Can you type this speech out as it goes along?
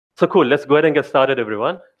So cool, let's go ahead and get started,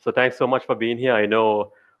 everyone. So thanks so much for being here. I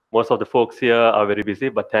know most of the folks here are very busy,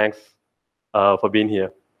 but thanks for being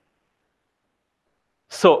here.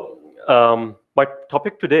 So my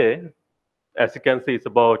topic today, as you can see, is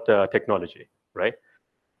about technology, right?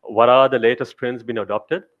 What are the latest trends being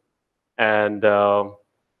adopted, and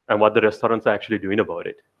what the restaurants are actually doing about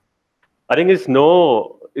it? I think it's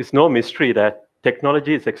no mystery that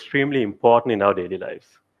technology is extremely important in our daily lives.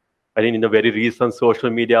 I think in the very recent social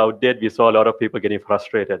media update, we saw a lot of people getting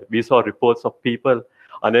frustrated. We saw reports of people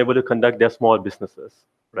unable to conduct their small businesses,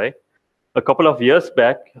 right? A couple of years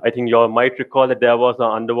back, I think you all might recall that there was an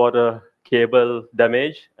underwater cable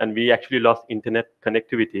damage, and we actually lost internet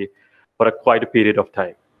connectivity for quite a period of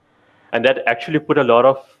time. And that actually put a lot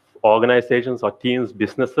of organizations or teams,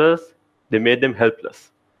 businesses, they made them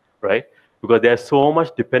helpless, right? Because there's so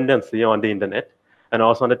much dependency on the internet and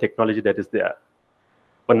also on the technology that is there.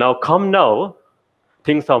 But now,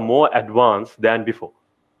 things are more advanced than before,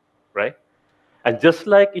 right? And just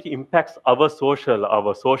like it impacts our social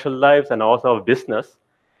lives and also our business,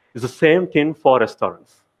 it's the same thing for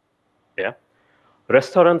restaurants. Yeah,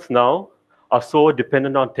 restaurants now are so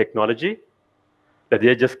dependent on technology that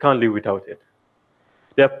they just can't live without it.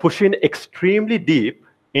 They're pushing extremely deep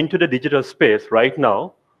into the digital space right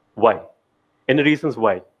now. Why? Any reasons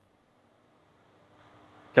why?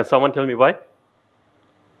 Can someone tell me why?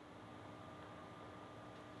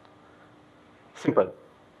 Simple.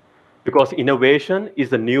 Because innovation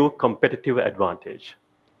is a new competitive advantage,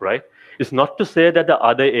 right? It's not to say that the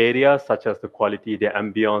other areas, such as the quality, the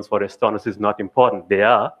ambience for restaurants, is not important. They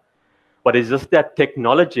are, but it's just that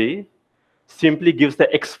technology simply gives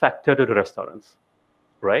the X factor to the restaurants,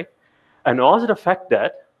 right? And also the fact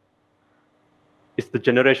that it's the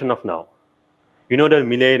generation of now. You know, the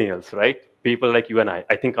millennials, right? People like you and I.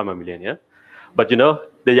 I think I'm a millennial. But you know,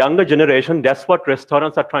 the younger generation, that's what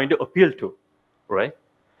restaurants are trying to appeal to, right?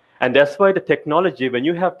 And that's why the technology, when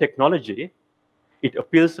you have technology, it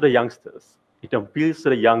appeals to the youngsters. It appeals to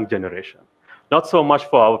the young generation. Not so much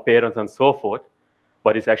for our parents and so forth,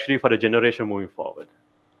 but it's actually for the generation moving forward,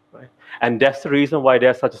 right? And that's the reason why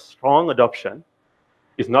there's such a strong adoption.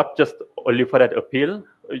 It's not just only for that appeal,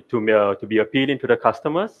 to be appealing to the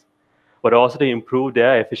customers, but also to improve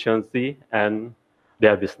their efficiency and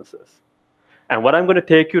their businesses. And what I'm going to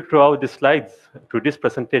take you throughout the slides, through this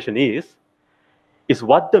presentation is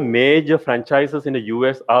what the major franchises in the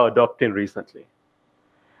US are adopting recently.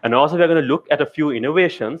 And also we're going to look at a few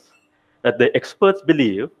innovations that the experts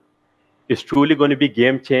believe is truly going to be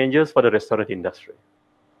game changers for the restaurant industry.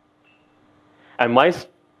 And my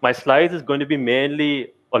slides is going to be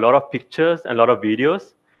mainly a lot of pictures and a lot of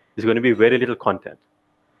videos. It's going to be very little content.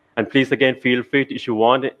 And please, again, feel free to, if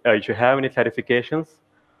you have any clarifications,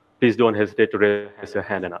 please don't hesitate to raise your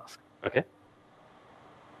hand and ask, okay?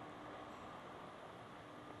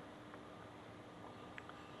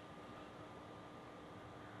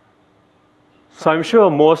 So I'm sure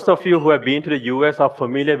most of you who have been to the US are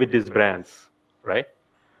familiar with these brands, right?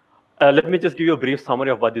 Let me just give you a brief summary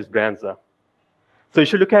of what these brands are. So you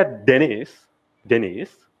should look at Denny's.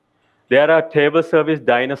 They are a table service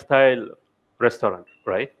diner style restaurant,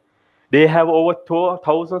 right? They have over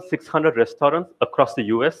 2,600 restaurants across the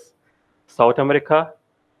US, South America,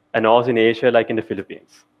 and also in Asia, like in the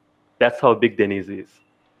Philippines. That's how big Denny's is.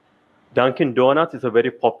 Dunkin' Donuts is a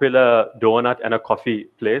very popular donut and a coffee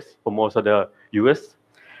place for most of the US.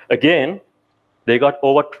 Again, they got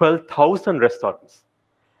over 12,000 restaurants,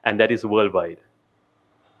 and that is worldwide.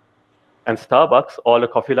 And Starbucks, all the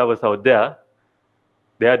coffee lovers out there,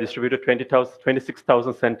 they are distributed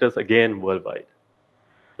 26,000 centers again worldwide.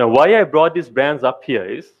 Now, why I brought these brands up here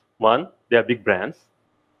is, one, they are big brands.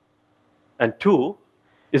 And two,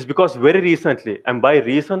 is because very recently, and by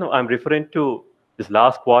recent, I'm referring to this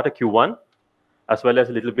last quarter, Q1, as well as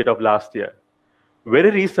a little bit of last year.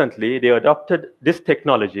 Very recently, they adopted this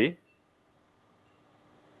technology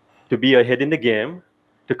to be ahead in the game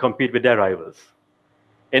to compete with their rivals.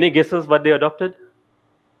 Any guesses what they adopted?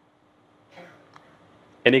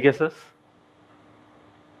 Any guesses?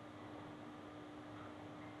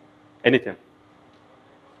 Anything?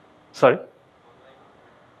 Sorry?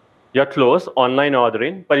 You're close, online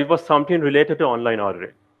ordering, but it was something related to online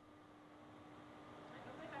ordering.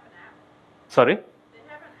 Sorry?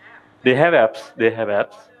 They have apps. They have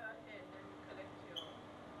apps.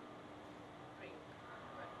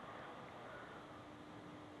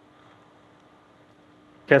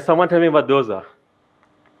 Can someone tell me what those are?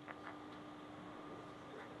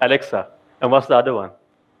 Alexa. And what's the other one?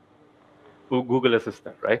 Google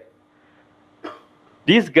Assistant, right?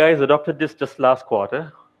 These guys adopted this just last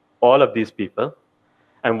quarter, all of these people.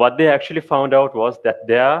 And what they actually found out was that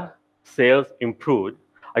their sales improved.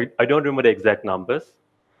 I don't remember the exact numbers,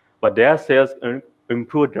 but their sales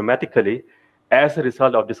improved dramatically as a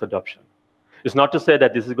result of this adoption. It's not to say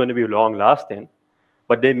that this is going to be long lasting,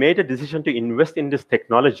 but they made a decision to invest in this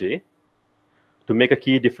technology to make a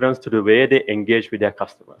key difference to the way they engage with their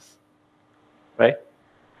customers, right?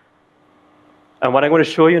 And what I'm going to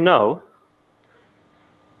show you now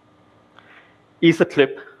is a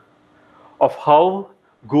clip of how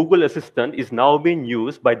Google Assistant is now being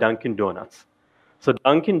used by Dunkin' Donuts. So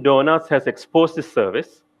Dunkin' Donuts has exposed this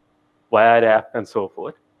service via the app and so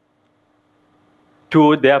forth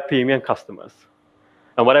to their premium customers.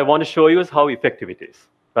 And what I want to show you is how effective it is,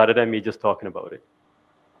 rather than me just talking about it.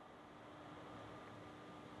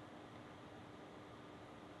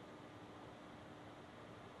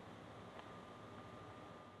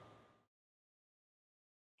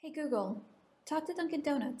 Hey Google, talk to Dunkin'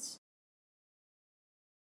 Donuts.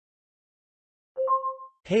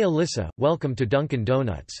 Hey Alyssa, welcome to Dunkin'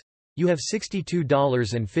 Donuts. You have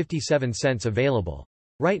 $62.57 available.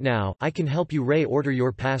 Right now, I can help you reorder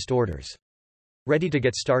your past orders. Ready to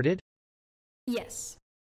get started? Yes.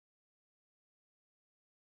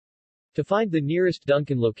 To find the nearest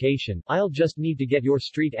Dunkin' location, I'll just need to get your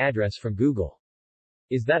street address from Google.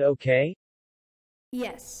 Is that okay?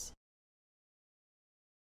 Yes.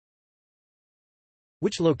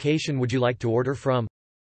 Which location would you like to order from?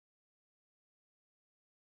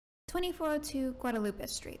 2402 Guadalupe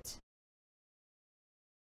Street.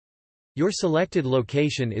 Your selected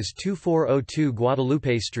location is 2402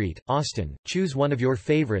 Guadalupe Street, Austin. Choose one of your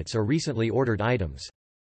favorites or recently ordered items.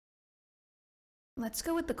 Let's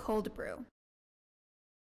go with the cold brew.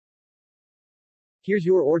 Here's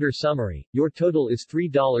your order summary. Your total is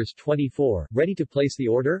 $3.24. Ready to place the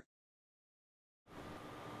order?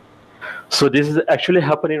 So this is actually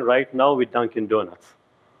happening right now with Dunkin' Donuts,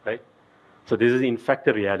 right? So this is in fact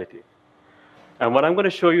a reality. And what I'm going to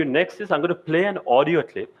show you next is I'm going to play an audio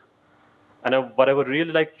clip. And what I would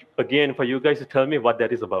really like, again, for you guys to tell me what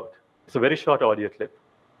that is about. It's a very short audio clip.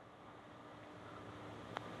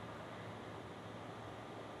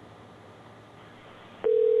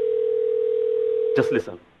 Just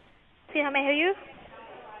listen. See, how may I help you?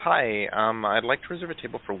 Hi, I'd like to reserve a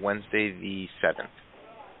table for Wednesday the 7th.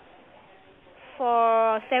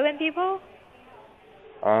 For 7 people?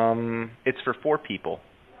 It's for 4 people.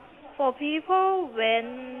 4 people,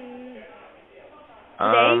 when?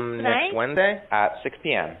 Next Wednesday at 6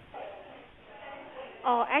 p.m.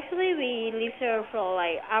 Oh, actually, we reserve for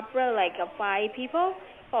like upper like 5 people.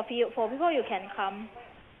 For 4 people, you can come.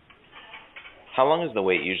 How long is the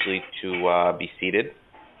wait usually to be seated?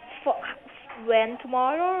 For when,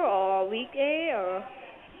 tomorrow or weekday or?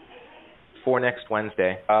 For next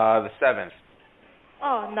Wednesday, the 7th.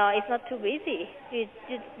 Oh no, it's not too busy. You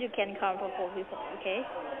can come for 4 people, okay?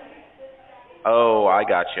 Oh, I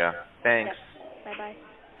gotcha. Thanks. Bye bye.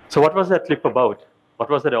 So what was that clip about? What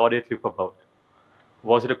was that audio clip about?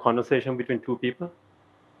 Was it a conversation between 2 people?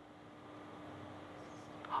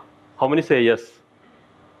 How many say yes?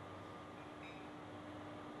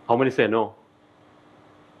 How many say no?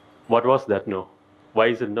 What was that no? Why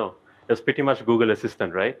is it no? That's pretty much Google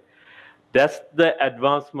Assistant, right? That's the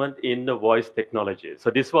advancement in the voice technology. So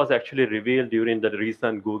this was actually revealed during the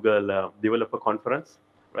recent Google developer conference,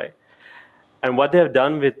 right? And what they have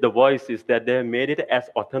done with the voice is that they have made it as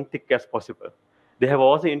authentic as possible. They have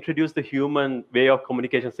also introduced the human way of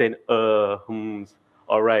communication, saying,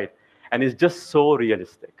 all right. And it's just so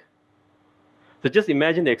realistic. So just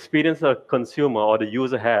imagine the experience a consumer or the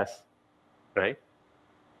user has, right?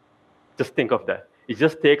 Just think of that. It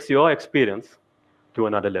just takes your experience to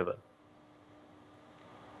another level.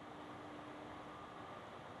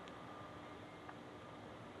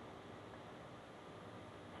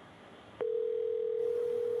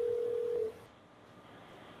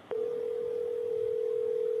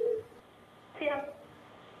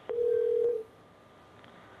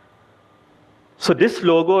 So this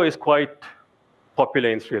logo is quite popular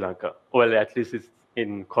in Sri Lanka. Well, at least it's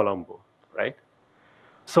in Colombo, right?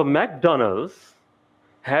 So McDonald's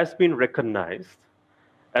has been recognized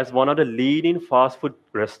as one of the leading fast food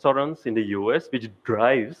restaurants in the US, which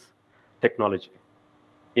drives technology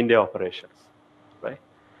in their operations, right?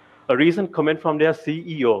 A recent comment from their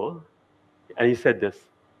CEO, and he said this.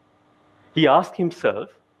 He asked himself,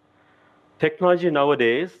 technology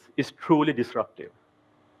nowadays is truly disruptive.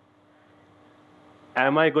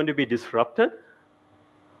 Am I going to be disrupted,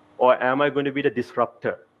 or am I going to be the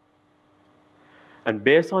disruptor? And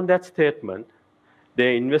based on that statement,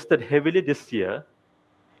 they invested heavily this year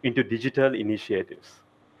into digital initiatives.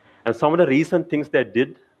 And some of the recent things they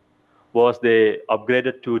did was they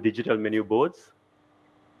upgraded to digital menu boards,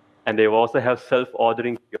 and they also have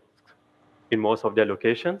self-ordering kiosks in most of their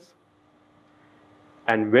locations.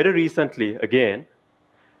 And very recently, again,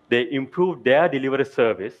 they improved their delivery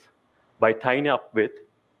service by tying up with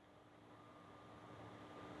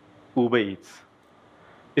Uber Eats.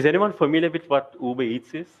 Is anyone familiar with what Uber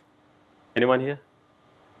Eats is? Anyone here?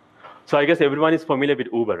 So I guess everyone is familiar with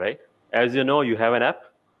Uber, right? As you know, you have an app,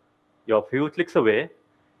 you're a few clicks away,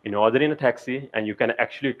 in ordering a taxi, and you can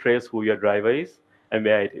actually trace who your driver is and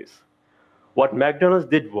where it is. What McDonald's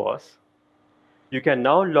did was, you can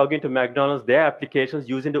now log into McDonald's, their applications,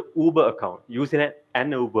 using the Uber account, using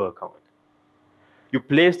an Uber account. You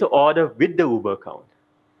place the order with the Uber account,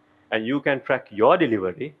 and you can track your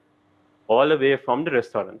delivery all the way from the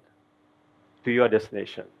restaurant to your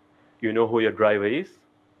destination. You know who your driver is,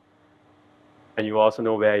 and you also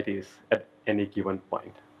know where it is at any given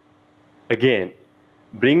point. Again,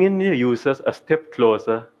 bringing the users a step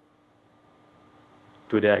closer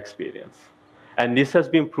to their experience. And this has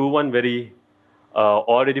been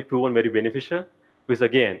already proven very beneficial, because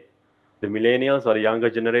again, the millennials or the younger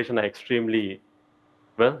generation are extremely,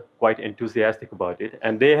 well, quite enthusiastic about it.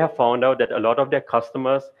 And they have found out that a lot of their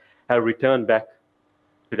customers have returned back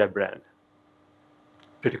to their brand.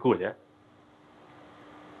 Pretty cool, yeah?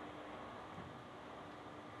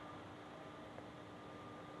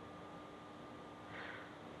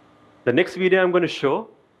 The next video I'm going to show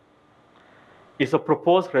is a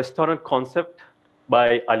proposed restaurant concept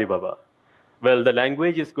by Alibaba. Well, the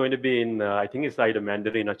language is going to be in, I think it's either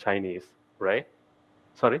Mandarin or Chinese, right?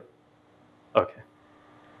 Sorry? Okay,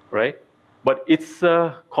 right? But it's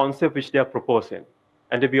a concept which they are proposing.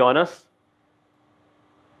 And to be honest,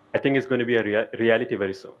 I think it's going to be a reality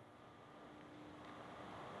very soon. "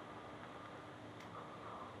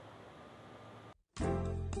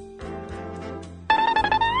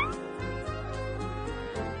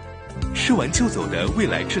吃完就走的未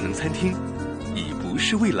来智能餐厅，已不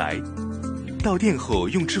是未来。到店后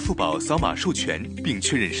用支付宝扫码授权并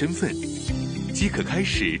确认身份，即可开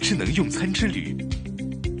始智能用餐之旅。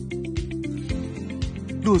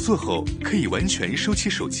落座后可以完全收起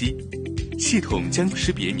手机，系统将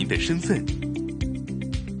识别您的身份。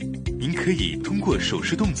您可以通过手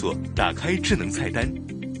势动作打开智能菜单。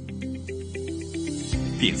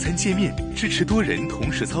点餐界面支持多人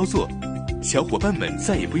同时操作，小伙伴们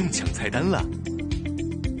再也不用抢菜单了。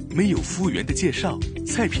没有服务员的介绍，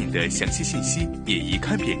菜品的详细信息也一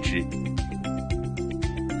看便知。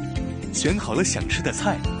选好了想吃的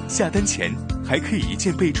菜，下单前还可以一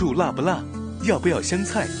键备注辣不辣，要不要香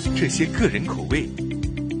菜，这些个人口味。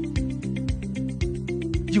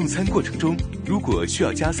用餐过程中，如果需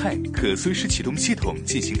要加菜，可随时启动系统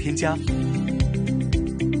进行添加。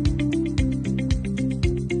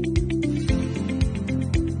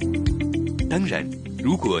当然，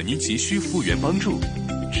如果您急需服务员帮助，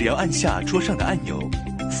只要按下桌上的按钮，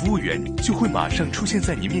服务员就会马上出现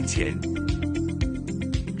在您面前。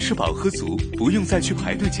吃饱喝足，不用再去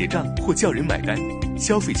排队结账或叫人买单，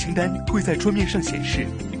消费清单会在桌面上显示。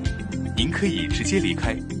您可以直接离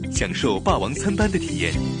开，享受霸王餐般的体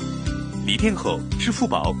验。离店后，支付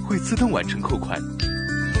宝会自动完成扣款。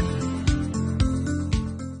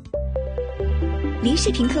离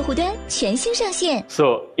视频客户端全新上线。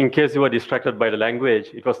So, in case you were distracted by the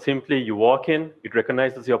language, it was simply you walk in, it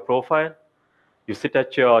recognizes your profile, you sit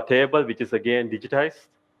at your table, which is again digitized,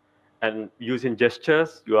 and using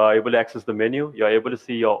gestures, you are able to access the menu, you are able to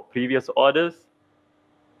see your previous orders,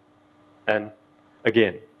 and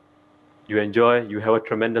again, you have a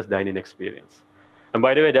tremendous dining experience. And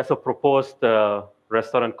by the way, that's a proposed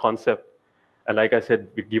restaurant concept, and like I said,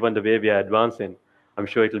 given the way we are advancing, I'm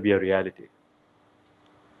sure it will be a reality.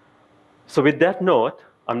 So with that note,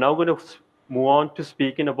 I'm now going to move on to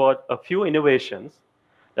speaking about a few innovations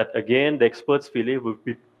that, again, the experts feel will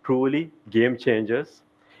be truly game changers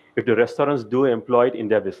if the restaurants do employ it in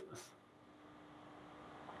their business.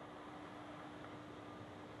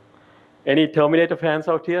 Any Terminator fans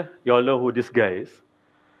out here? You all know who this guy is.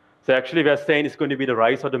 So actually, we're saying it's going to be the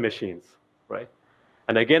rise of the machines, right?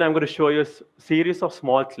 And again, I'm going to show you a series of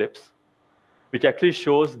small clips which actually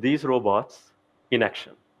shows these robots in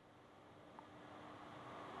action.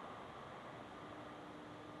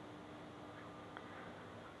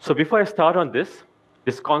 So before I start on this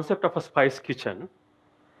concept of a spice kitchen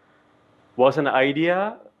was an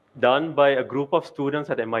idea done by a group of students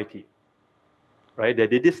at MIT, right? They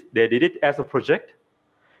did it as a project.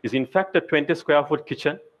 It's in fact a 20 square foot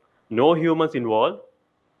kitchen, no humans involved.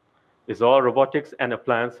 It's all robotics and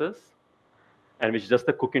appliances, and it's just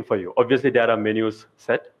the cooking for you. Obviously, there are menus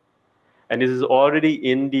set. And this is already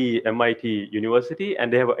in the MIT University,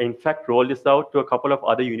 and they have in fact rolled this out to a couple of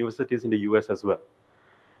other universities in the US as well.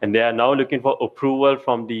 And they are now looking for approval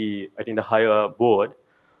from the, I think, the higher board,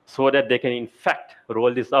 so that they can in fact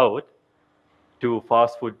roll this out to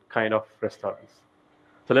fast food kind of restaurants.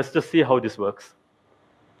 So let's just see how this works.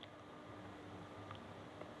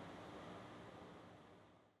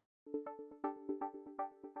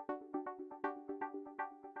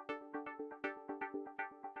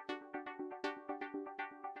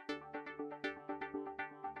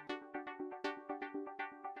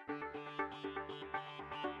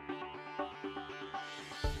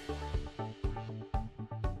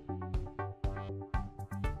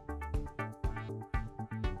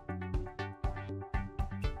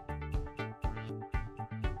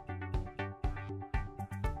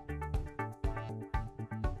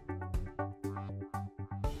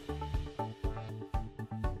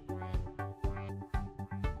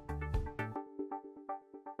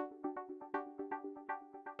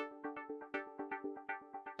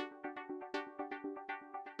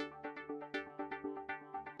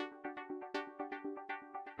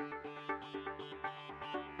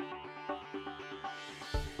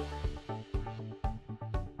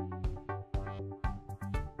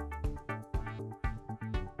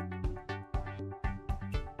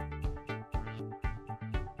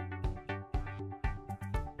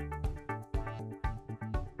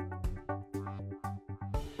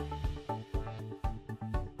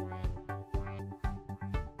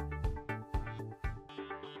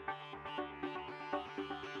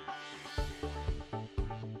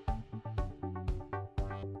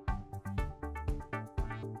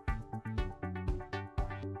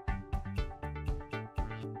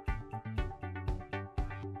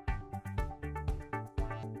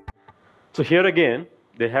 So here again,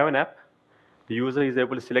 they have an app. The user is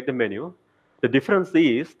able to select the menu. The difference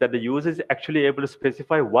is that the user is actually able to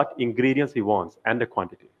specify what ingredients he wants and the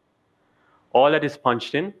quantity. All that is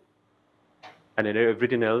punched in, and then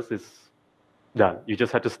everything else is done. You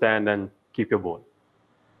just have to stand and keep your bowl.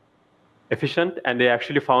 Efficient, and they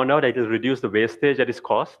actually found out that it has reduced the wastage that is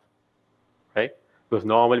caused, right? Because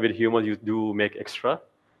normally with humans you do make extra,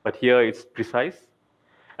 but here it's precise.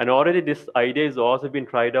 And already this idea has also been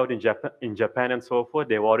tried out in Japan and so forth.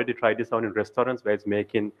 They've already tried this out in restaurants where it's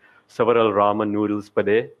making several ramen noodles per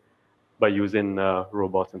day by using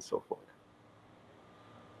robots and so forth.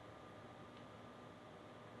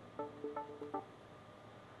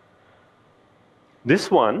 This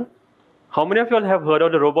one, how many of you all have heard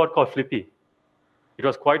of the robot called Flippy? It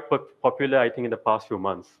was quite popular, I think, in the past few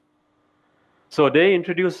months. So they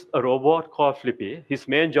introduced a robot called Flippy. His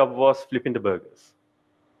main job was flipping the burgers.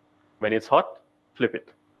 When it's hot, flip it.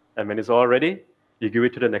 And when it's all ready, you give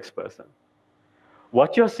it to the next person.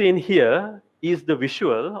 What you're seeing here is the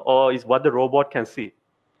visual, or is what the robot can see.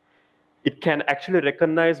 It can actually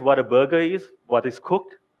recognize what a burger is, what is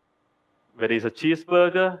cooked, whether it's a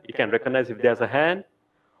cheeseburger, it can recognize if there's a hand,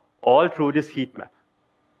 all through this heat map,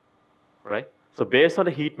 right? So based on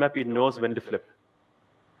the heat map, it knows when to flip.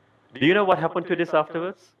 Do you know what happened to this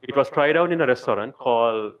afterwards? It was tried out in a restaurant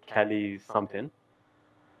called Cali something.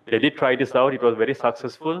 They did try this out. It was very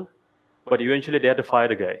successful, but eventually they had to fire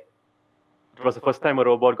the guy. It was the first time a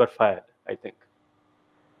robot got fired, I think.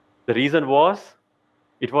 The reason was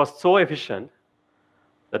it was so efficient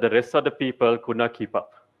that the rest of the people could not keep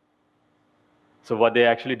up. So what they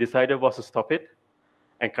actually decided was to stop it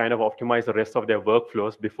and kind of optimize the rest of their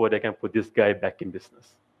workflows before they can put this guy back in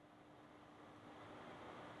business.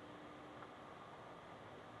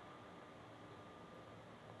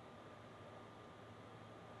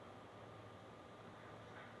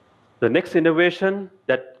 The next innovation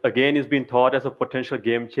that, again, is being thought as a potential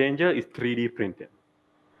game changer is 3D printing.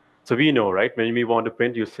 So we know, right, when we want to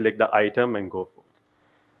print, you select the item and go for it.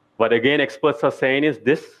 What, again, experts are saying is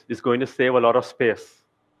this is going to save a lot of space.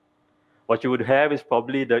 What you would have is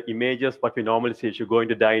probably the images, what we normally see. If you go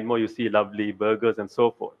into Dynamo, you see lovely burgers and so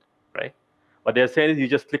forth, right? What they're saying is you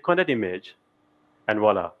just click on that image, and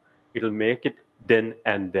voila, it'll make it then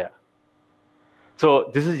and there. So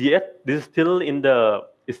this is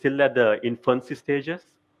still at the infancy stages,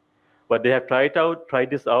 but they have tried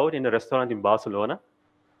this out in a restaurant in Barcelona.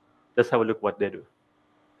 Let's have a look what they do.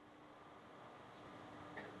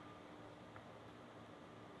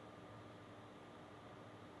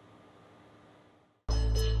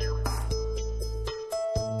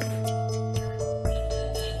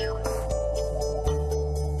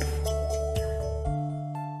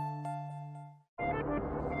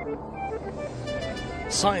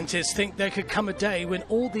 Scientists think there could come a day when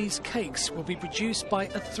all these cakes will be produced by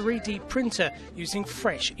a 3D printer using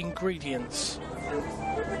fresh ingredients.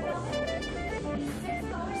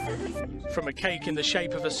 From a cake in the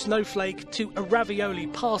shape of a snowflake to a ravioli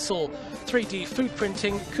parcel, 3D food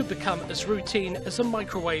printing could become as routine as a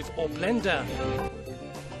microwave or blender.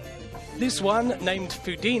 This one, named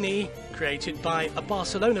Foodini, created by a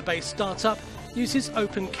Barcelona-based startup, uses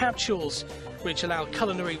open capsules, which allow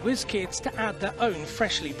culinary whiz kids to add their own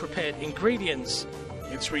freshly prepared ingredients.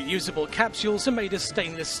 Its reusable capsules are made of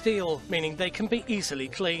stainless steel, meaning they can be easily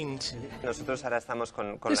cleaned. This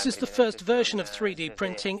is the first version of 3D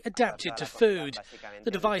printing adapted to food.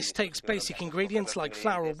 The device takes basic ingredients like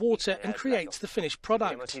flour or water and creates the finished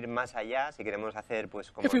product.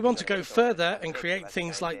 If we want to go further and create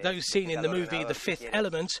things like those seen in the movie The Fifth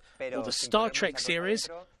Element or the Star Trek series,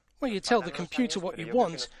 where you tell the computer what you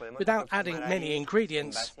want without adding many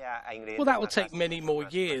ingredients, well, that will take many more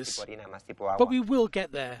years. But we will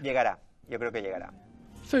get there.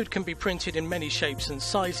 Food can be printed in many shapes and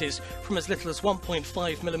sizes, from as little as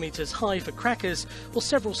 1.5 millimeters high for crackers or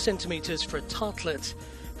several centimeters for a tartlet.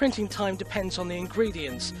 Printing time depends on the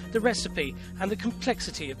ingredients, the recipe, and the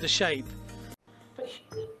complexity of the shape.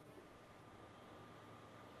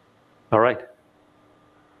 All right.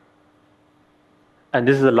 And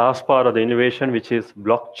this is the last part of the innovation, which is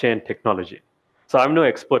blockchain technology. So I'm no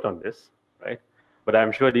expert on this, right? But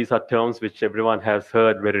I'm sure these are terms which everyone has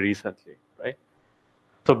heard very recently, right?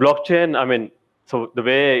 So blockchain, so the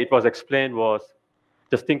way it was explained was,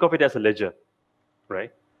 just think of it as a ledger,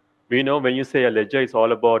 right? We know when you say a ledger, it's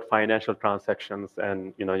all about financial transactions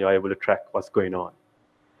and you're able to track what's going on.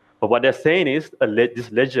 But what they're saying is this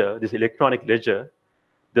ledger, this electronic ledger,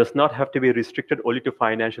 does not have to be restricted only to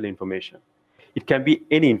financial information. It can be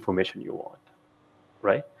any information you want,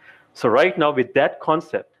 right? So right now with that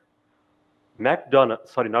concept,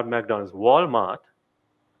 Walmart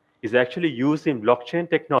is actually using blockchain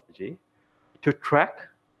technology to track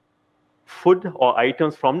food or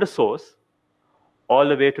items from the source all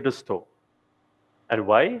the way to the store. And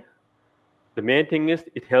why? The main thing is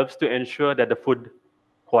it helps to ensure that the food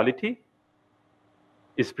quality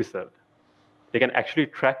is preserved. They can actually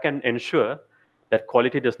track and ensure that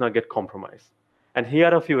quality does not get compromised. And here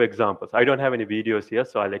are a few examples. I don't have any videos here,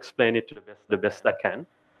 so I'll explain it to the best I can.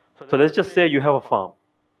 So let's just say you have a farm,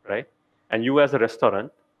 right? And you as a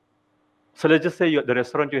restaurant, so let's just say the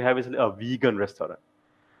restaurant you have is a vegan restaurant.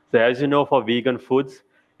 So as you know, for vegan foods,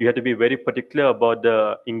 you have to be very particular about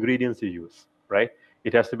the ingredients you use, right?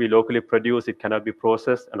 It has to be locally produced, it cannot be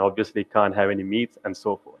processed, and obviously can't have any meats and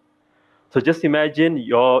so forth. So just imagine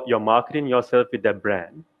you're marketing yourself with that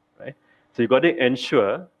brand, right? So you got to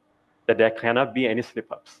ensure that there cannot be any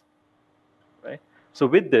slip-ups, right? So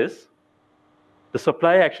with this, the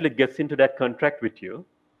supplier actually gets into that contract with you,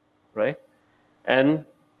 right? And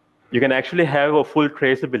you can actually have a full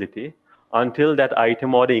traceability until that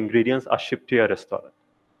item or the ingredients are shipped to your restaurant.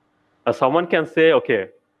 Now someone can say, okay,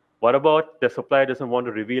 what about the supplier doesn't want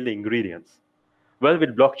to reveal the ingredients? Well,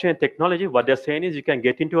 with blockchain technology, what they're saying is you can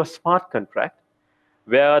get into a smart contract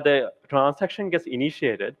where the transaction gets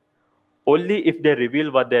initiated only if they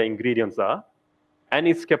reveal what their ingredients are, and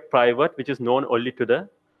it's kept private, which is known only to the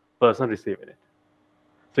person receiving it.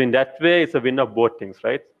 So in that way, it's a win of both things,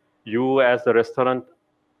 right? You as the restaurant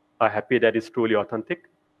are happy that it's truly authentic,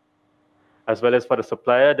 as well as for the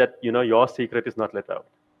supplier that your secret is not let out.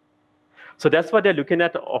 So that's what they're looking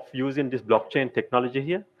at of using this blockchain technology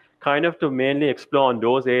here, kind of to mainly explore on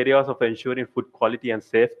those areas of ensuring food quality and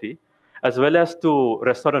safety, as well as to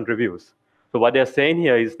restaurant reviews. So what they're saying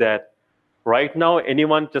here is that right now,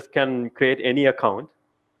 anyone just can create any account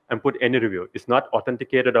and put any review. It's not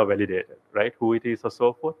authenticated or validated, right? Who it is or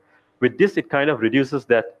so forth. With this, it kind of reduces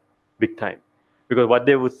that big time. Because what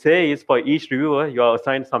they would say is for each reviewer, you are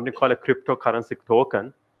assigned something called a cryptocurrency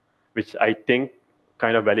token, which I think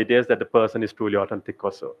kind of validates that the person is truly authentic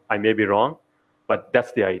or so. I may be wrong, but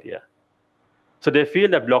that's the idea. So they feel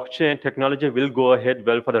that blockchain technology will go ahead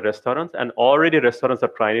well for the restaurants, and already restaurants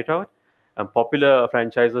are trying it out. And popular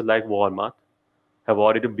franchises like Walmart have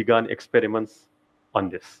already begun experiments on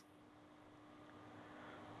this.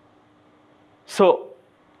 So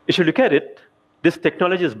if you look at it, this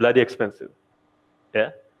technology is bloody expensive.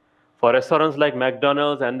 Yeah? For restaurants like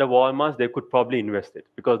McDonald's and the Walmarts, they could probably invest it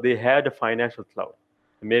because they had a financial cloud.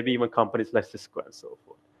 Maybe even companies like Cisco and so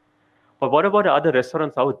forth. But what about the other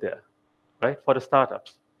restaurants out there, right? For the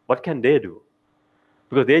startups, what can they do?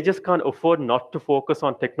 Because they just can't afford not to focus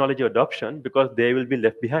on technology adoption because they will be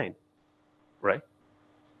left behind, right?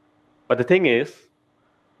 But the thing is,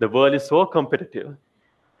 the world is so competitive.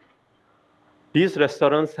 These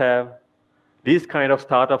restaurants have these kind of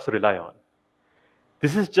startups to rely on.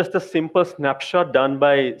 This is just a simple snapshot done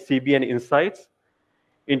by CBN Insights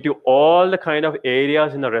into all the kind of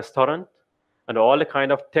areas in a restaurant and all the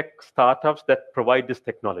kind of tech startups that provide this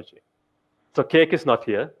technology. So Cake is not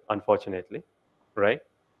here, unfortunately, right?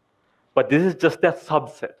 But this is just that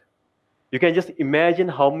subset. You can just imagine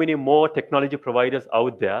how many more technology providers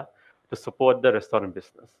out there to support the restaurant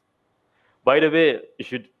business. By the way,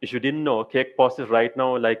 if you didn't know, Cake POS is right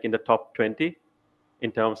now like in the top 20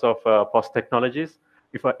 in terms of POS technologies.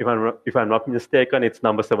 If I'm not mistaken, it's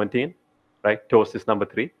number 17, right? Toast is number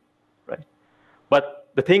 3, right? But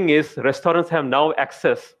the thing is, restaurants have now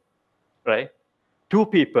access, right, to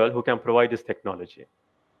people who can provide this technology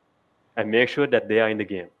and make sure that they are in the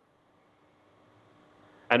game.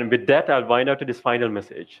 And with that, I'll wind up to this final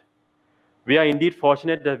message. We are indeed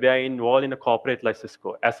fortunate that we are involved in a corporate like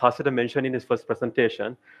Cisco. As Hasida mentioned in his first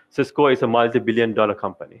presentation, Cisco is a multi-billion-dollar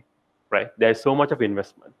company, right? There's so much of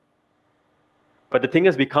investment. But the thing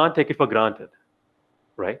is, we can't take it for granted,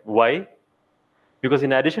 right? Why? Because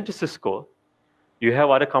in addition to Cisco, you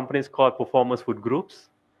have other companies called Performance Food Groups,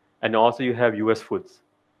 and also you have US Foods.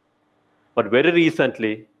 But very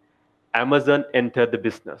recently, Amazon entered the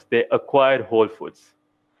business. They acquired Whole Foods.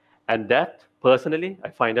 And that, personally, I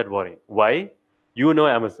find that worrying. Why? You know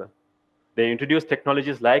Amazon. They introduced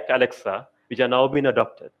technologies like Alexa, which are now being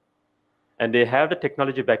adopted. And they have the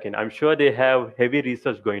technology back in. I'm sure they have heavy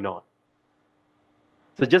research going on.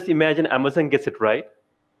 So just imagine Amazon gets it right.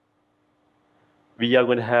 We are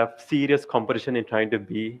going to have serious competition in trying to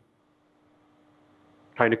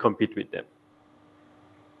compete with them.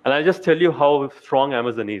 And I'll just tell you how strong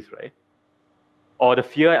Amazon is, right? Or the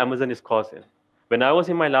fear Amazon is causing. When I was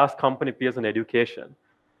in my last company, Pearson Education,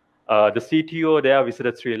 the CTO there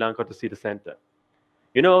visited Sri Lanka to see the center.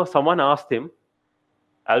 You know, someone asked him,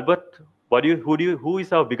 Albert, who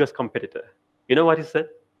is our biggest competitor? You know what he said?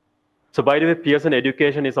 So by the way, Pearson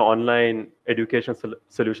Education is an online education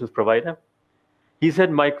solutions provider. He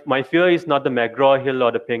said, my fear is not the McGraw-Hill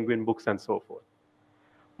or the Penguin Books and so forth.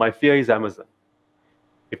 My fear is Amazon.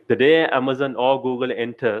 If the day Amazon or Google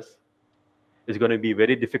enters, it's going to be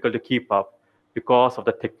very difficult to keep up because of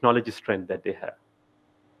the technology strength that they have.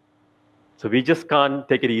 So we just can't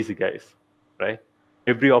take it easy, guys, right?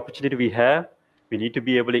 Every opportunity we have, we need to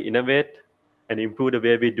be able to innovate and improve the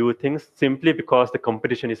way we do things simply because the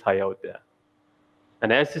competition is high out there.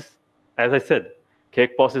 And as I said,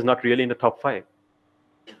 Cake POS is not really in the top 5.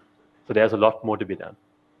 So there's a lot more to be done.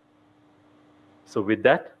 So with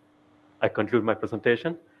that, I conclude my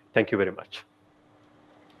presentation. Thank you very much.